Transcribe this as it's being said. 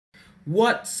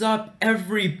What's up,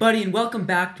 everybody, and welcome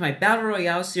back to my Battle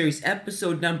Royale series,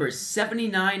 episode number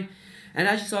 79. And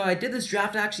as you saw, I did this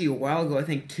draft actually a while ago, I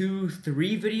think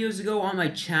 2-3 videos ago on my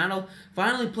channel.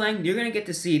 Finally playing, you're gonna get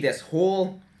to see this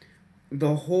every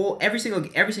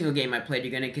single game I played,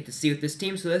 you're gonna get to see with this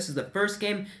team. So this is the first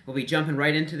game, we'll be jumping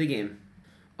right into the game.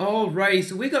 Alrighty,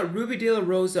 so we got Ruby De La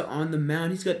Rosa on the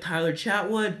mound, he's got Tyler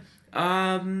Chatwood.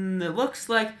 It looks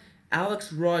like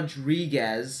Alex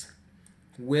Rodriguez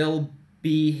will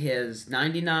be his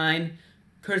 99.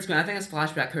 Curtis Grant, I think it's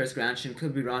flashback Curtis Granson,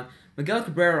 could be wrong. Miguel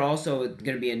Cabrera also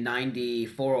going to be a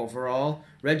 94 overall.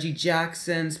 Reggie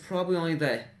Jackson's probably only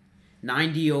the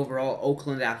 90 overall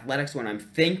Oakland Athletics one, I'm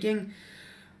thinking.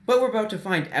 But we're about to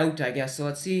find out, I guess, so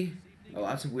let's see. Oh,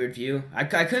 that's a weird view. I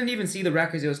couldn't even see the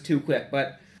records, it was too quick,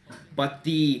 but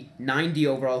the 90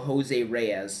 overall Jose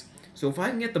Reyes. So if I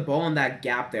can get the ball in that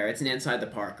gap there, it's an inside the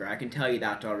Parker, I can tell you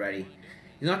that already.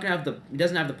 He's not gonna have he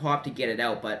doesn't have the pop to get it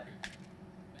out, but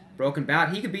broken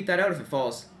bat, he could beat that out if it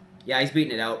falls. Yeah, he's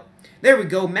beating it out. There we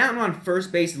go. Mountain on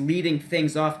first base, leading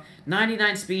things off.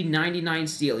 99 speed, 99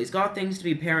 steal. He's got things to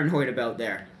be paranoid about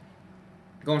there.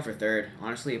 Going for third.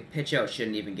 Honestly, a pitch out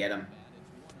shouldn't even get him.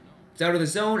 It's out of the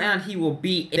zone, and he will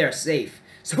be there safe.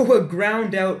 So a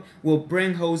ground out will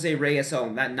bring Jose Reyes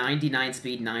home. That 99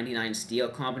 speed, 99 steal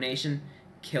combination,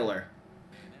 killer.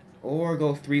 Or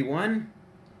go 3-1.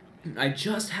 I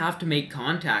just have to make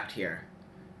contact here.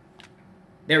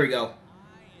 There we go.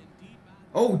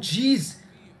 Oh, jeez.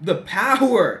 The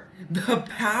power. The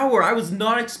power. I was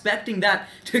not expecting that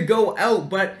to go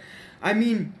out, but, I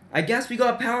mean, I guess we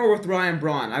got power with Ryan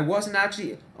Braun. I wasn't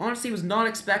actually, honestly, was not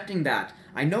expecting that.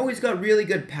 I know he's got really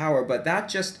good power, but that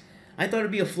just, I thought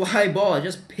it'd be a fly ball. It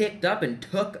just picked up and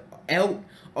took out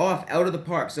of the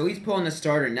park. So he's pulling the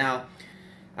starter now.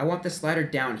 I want the slider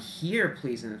down here,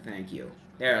 please, and thank you.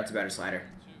 There, that's a better slider.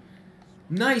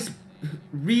 Nice,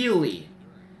 really.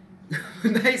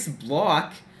 Nice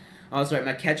block. Oh, that's right,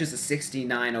 my catch is a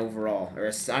 69 overall. Or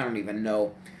I don't even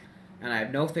know. And I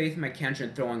have no faith in my catcher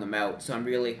in throwing him out, so I'm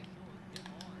really...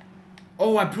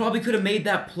 Oh, I probably could have made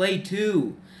that play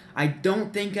too. I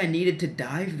don't think I needed to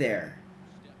dive there.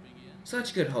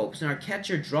 Such good hopes. And our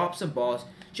catcher drops a ball.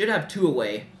 Should have two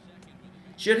away.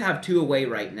 Should have two away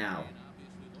right now.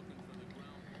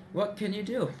 What can you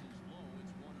do?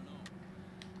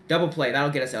 Double play,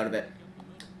 that'll get us out of it.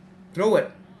 Throw it.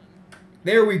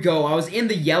 There we go. I was in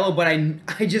the yellow, but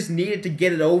I just needed to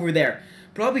get it over there.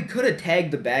 Probably could have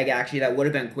tagged the bag, actually. That would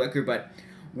have been quicker, but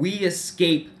we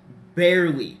escape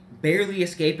barely. Barely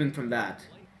escaping from that.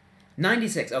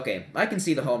 96. Okay, I can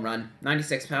see the home run.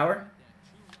 96 power.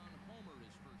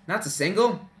 That's a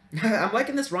single. I'm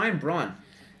liking this Ryan Braun.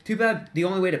 Too bad the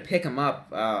only way to pick him up...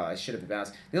 Oh, I should have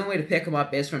bounced. The only way to pick him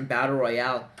up is from Battle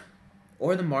Royale.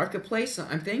 Or the Marketplace?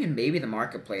 I'm thinking maybe the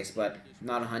Marketplace, but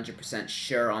not 100%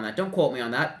 sure on that. Don't quote me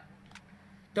on that.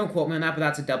 Don't quote me on that, but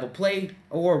that's a double play.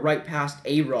 Or right past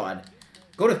A-Rod.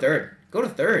 Go to third. Go to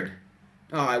third.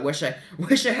 Oh, I wish I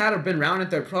had been round at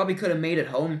third. Probably could have made it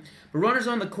home. But runners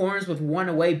on the corners with one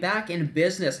away. Back in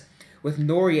business with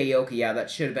Noriaoki. Yeah, that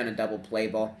should have been a double play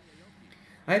ball.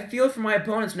 I feel for my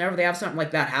opponents whenever they have something like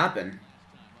that happen.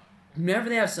 Whenever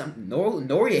they have something...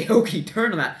 Noriaoki,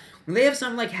 turn on that. When they have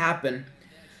something like happen,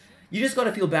 you just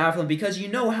gotta feel bad for them because you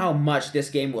know how much this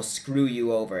game will screw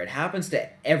you over. It happens to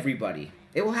everybody.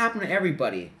 It will happen to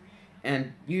everybody.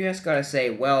 And you just gotta say,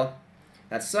 well,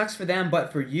 that sucks for them,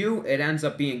 but for you, it ends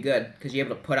up being good because you're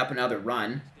able to put up another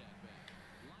run.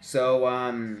 So,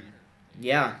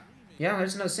 yeah. Yeah,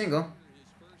 there's no single.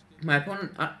 My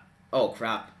opponent... oh,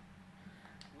 crap.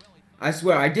 I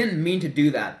swear, I didn't mean to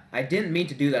do that. I didn't mean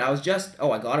to do that. I was just...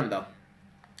 Oh, I got him, though.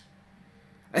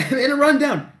 In a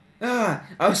rundown. I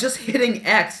was just hitting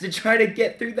X to try to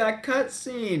get through that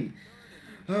cutscene.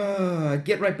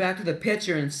 Get right back to the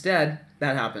pitcher instead.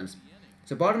 That happens.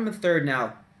 So bottom of third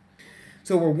now.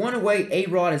 So we're one away.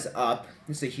 A-Rod is up.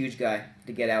 This is a huge guy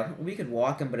to get out. We could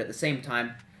walk him, but at the same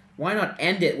time, why not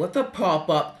end it with a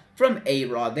pop-up from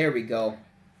A-Rod? There we go.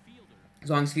 As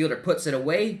long as fielder puts it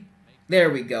away, there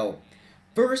we go.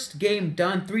 First game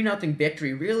done. 3-0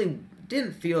 victory. Really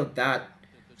didn't feel that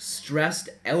stressed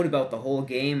out about the whole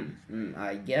game,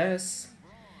 I guess.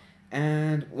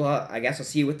 And, well, I guess I'll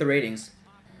see you with the ratings.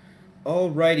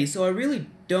 Alrighty, so I really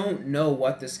don't know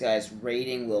what this guy's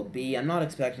rating will be. I'm not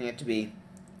expecting it to be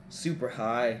super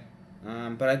high.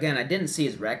 But again, I didn't see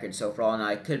his record, so for all I know,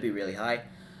 it could be really high.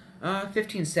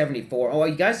 1574. Oh,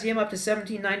 you guys see him up to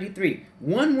 1793.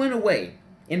 One win away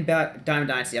in Diamond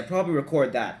Dynasty. I'll probably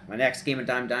record that. My next game in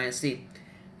Diamond Dynasty.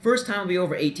 First time will be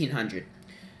over 1800.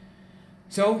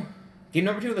 So, game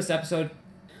number 2 of this episode.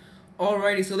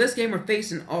 Alrighty, so this game we're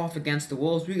facing off against the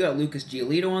Wolves. We got Lucas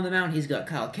Giolito on the mound. He's got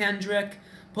Kyle Kendrick,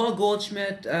 Paul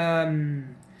Goldschmidt.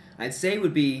 I'd say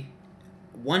would be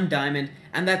one diamond,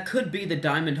 and that could be the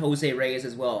diamond Jose Reyes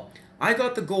as well. I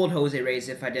got the gold Jose Reyes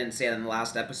if I didn't say it in the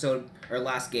last episode or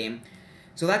last game.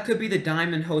 So that could be the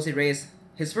diamond Jose Reyes.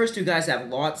 His first two guys have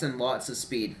lots and lots of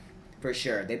speed, for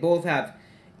sure. They both have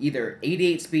either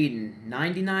 88 speed and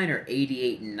 99 or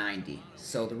 88 and 90.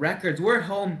 So the records, we're at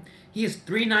home. He is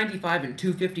 395 and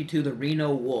 252, the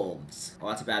Reno Wolves. Oh,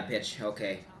 that's a bad pitch.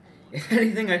 Okay. If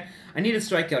anything, I need a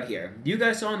strikeout here. You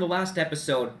guys saw in the last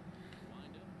episode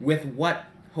with what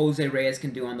Jose Reyes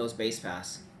can do on those base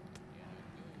paths.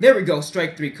 There we go,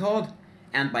 strike 3 called.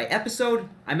 And by episode,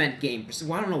 I meant game.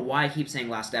 So I don't know why I keep saying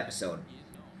last episode.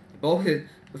 The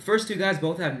first two guys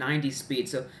both have 90 speed,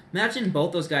 so imagine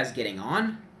both those guys getting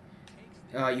on.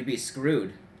 You'd be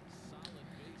screwed.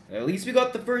 At least we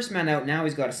got the first man out. Now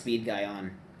he's got a speed guy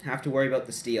on. Have to worry about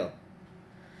the steal.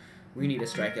 We need a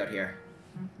strikeout here.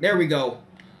 There we go.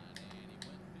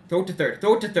 Throw it to third.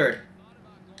 Throw it to third.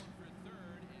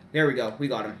 There we go. We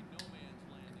got him.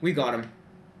 We got him.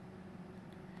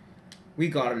 We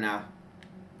got him now.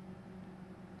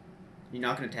 You're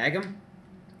not going to tag him?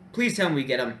 Please tell me we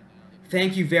get him.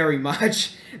 Thank you very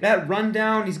much. That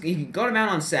rundown, he got him out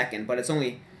on second, but it's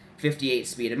only 58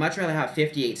 speed. I'd much rather have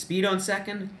 58 speed on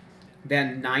second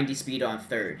than 90 speed on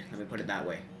third. Let me put it that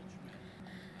way.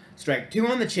 Strike 2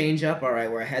 on the changeup. All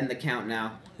right, we're ahead in the count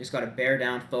now. Just got to bear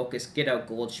down, focus, get out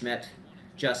Goldschmidt.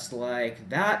 Just like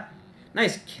that.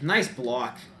 Nice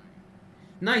block.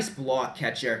 Nice block,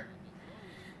 catcher.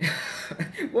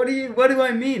 What do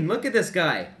I mean? Look at this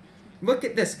guy. Look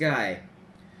at this guy.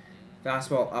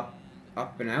 Fastball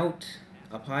up and out.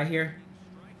 Up high here.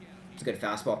 It's a good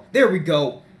fastball. There we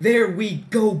go. There we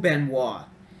go, Benoit.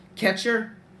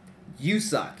 Catcher, you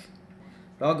suck.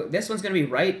 This one's going to be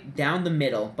right down the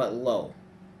middle, but low.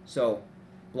 So,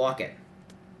 block it.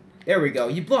 There we go.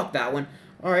 You blocked that one.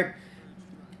 Alright.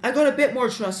 I got a bit more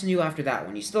trust in you after that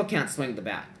one. You still can't swing the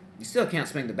bat. You still can't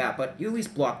swing the bat, but you at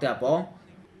least blocked that ball.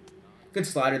 Good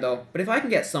slider, though. But if I can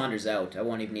get Saunders out, I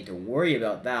won't even need to worry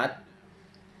about that.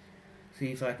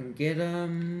 See if I can get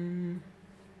him.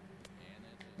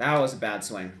 That was a bad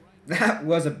swing. That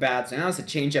was a bad swing. That was a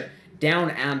changeup down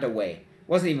and away.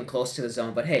 Wasn't even close to the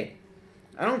zone, but hey,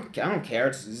 I don't care.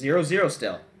 It's 0-0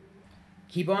 still.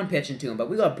 Keep on pitching to him, but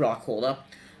we got Brock hold up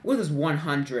with his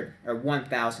 100 or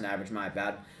 1,000 average. My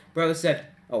bad. Brother said,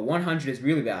 "Oh, 100 is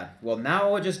really bad." Well,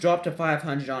 now it just dropped to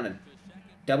 500 on a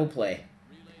double play.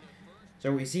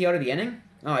 So is he out of the inning?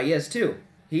 Oh, he is too.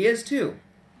 He is too.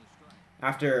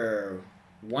 After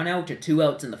 1 out to 2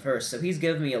 outs in the first, so he's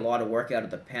given me a lot of work out of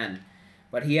the pen.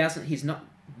 But he hasn't. He's not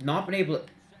been able to.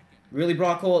 Really,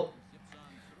 Brock Holt.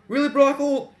 Really, Brock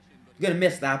Holt. You're gonna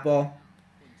miss that ball.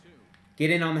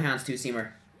 Get in on the hands,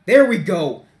 two-seamer. There we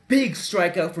go. Big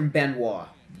strikeout from Benoit.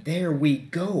 There we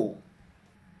go.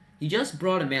 He just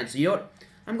brought him in. So you know what?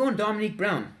 I'm going Dominique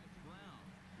Brown.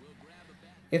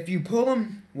 If you pull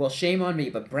him, well, shame on me.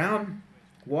 But Brown,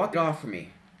 walk it off for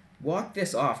me. Walk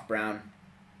this off, Brown.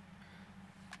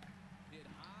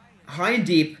 High and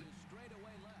deep.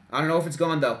 I don't know if it's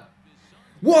gone, though.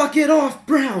 Walk it off,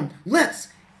 Brown. Let's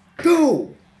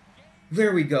go.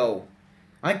 There we go.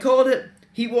 I called it.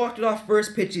 He walked it off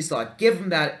first pitch he saw. Give him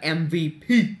that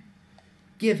MVP.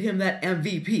 Give him that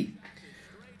MVP.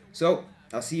 So,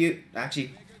 I'll see you.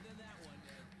 Actually,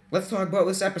 let's talk about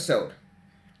this episode.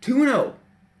 2-0.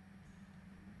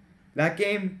 That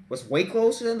game was way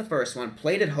closer than the first one.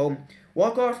 Played at home.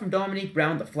 Walk-off from Dominique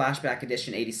Brown, the flashback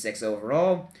edition, 86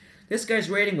 overall. This guy's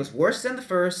rating was worse than the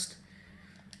first.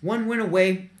 1 win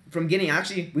away from getting...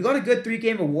 Actually, we got a good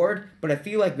 3-game award, but I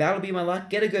feel like that'll be my luck.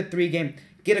 Get a good 3-game.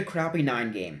 Get a crappy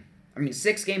 9-game. I mean,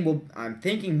 6-game, I'm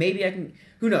thinking maybe I can...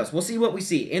 Who knows? We'll see what we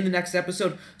see in the next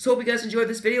episode. So hope you guys enjoyed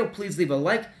this video. Please leave a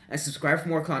like and subscribe for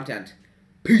more content.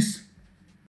 Peace!